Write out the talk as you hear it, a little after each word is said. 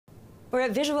We're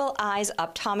at Visual Eyes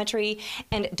Optometry,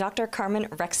 and Dr. Carmen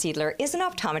Recksiedler is an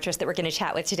optometrist that we're going to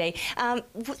chat with today.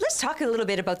 Let's talk a little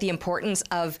bit about the importance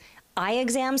of eye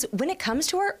exams when it comes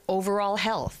to our overall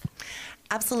health.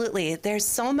 Absolutely. There's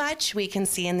so much we can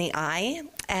see in the eye,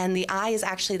 and the eye is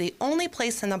actually the only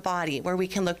place in the body where we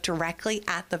can look directly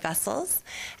at the vessels.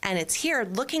 And it's here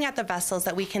looking at the vessels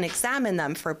that we can examine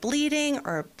them for bleeding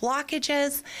or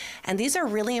blockages. And these are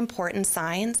really important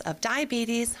signs of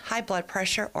diabetes, high blood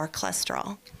pressure, or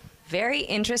cholesterol. Very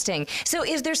interesting. So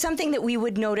is there something that we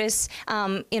would notice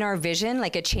in our vision,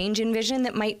 like a change in vision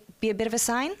that might be a bit of a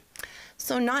sign?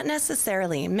 So not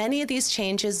necessarily. Many of these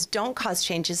changes don't cause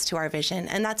changes to our vision,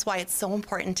 and that's why it's so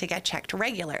important to get checked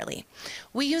regularly.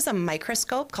 We use a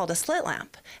microscope called a slit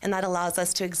lamp, and that allows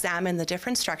us to examine the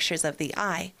different structures of the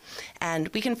eye, and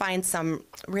we can find some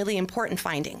really important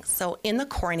findings. So in the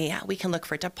cornea, we can look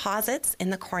for deposits in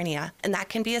the cornea, and that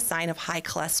can be a sign of high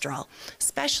cholesterol,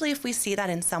 especially if we see that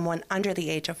in someone under the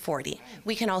age of 40.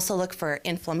 We can also look for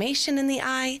inflammation in the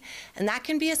eye, and that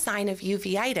can be a sign of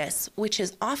uveitis, which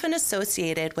is often associated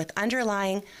with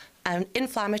underlying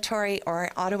inflammatory or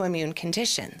autoimmune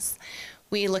conditions.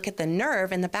 We look at the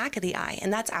nerve in the back of the eye,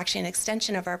 and that's actually an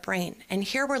extension of our brain. And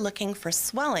here we're looking for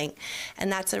swelling,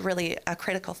 and that's a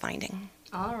critical finding.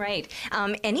 All right.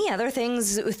 Any other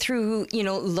things through,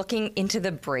 looking into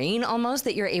the brain almost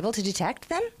that you're able to detect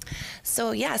then?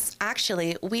 So yes,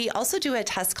 actually, we also do a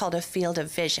test called a field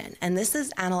of vision. And this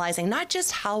is analyzing not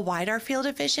just how wide our field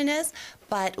of vision is,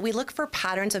 but we look for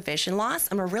patterns of vision loss,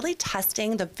 and we're really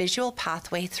testing the visual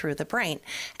pathway through the brain.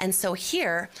 And so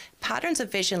here, patterns of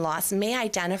vision loss may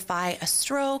identify a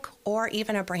stroke or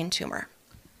even a brain tumor.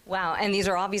 Wow, and these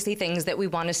are obviously things that we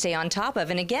want to stay on top of.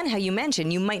 And again, how you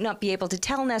mentioned, you might not be able to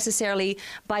tell necessarily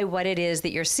by what it is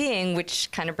that you're seeing,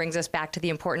 which kind of brings us back to the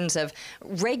importance of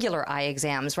regular eye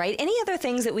exams, right? Any other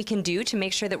things that we can do to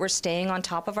make sure that we're staying on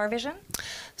top of our vision?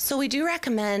 So we do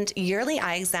recommend yearly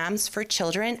eye exams for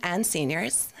children and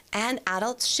seniors. And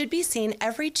adults should be seen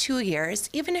every 2 years,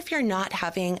 even if you're not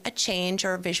having a change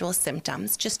or visual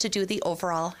symptoms, just to do the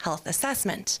overall health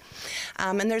assessment.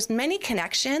 And there's many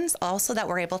connections also that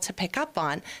we're able to pick up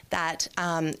on that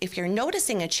if you're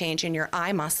noticing a change in your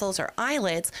eye muscles or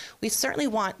eyelids, we certainly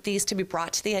want these to be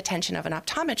brought to the attention of an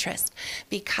optometrist,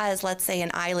 because let's say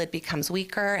an eyelid becomes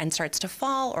weaker and starts to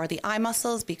fall, or the eye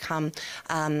muscles become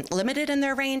limited in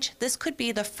their range. This could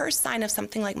be the first sign of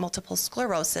something like multiple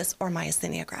sclerosis or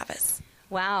myasthenia gravis.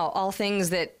 Wow, all things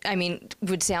that,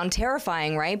 would sound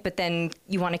terrifying, right? But then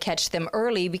you want to catch them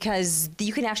early because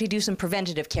you can actually do some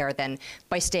preventative care then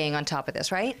by staying on top of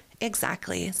this, right?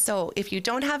 Exactly. So if you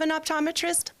don't have an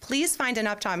optometrist, please find an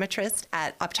optometrist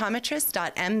at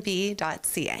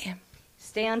optometrist.mb.ca.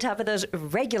 Stay on top of those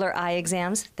regular eye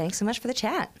exams. Thanks so much for the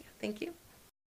chat. Thank you.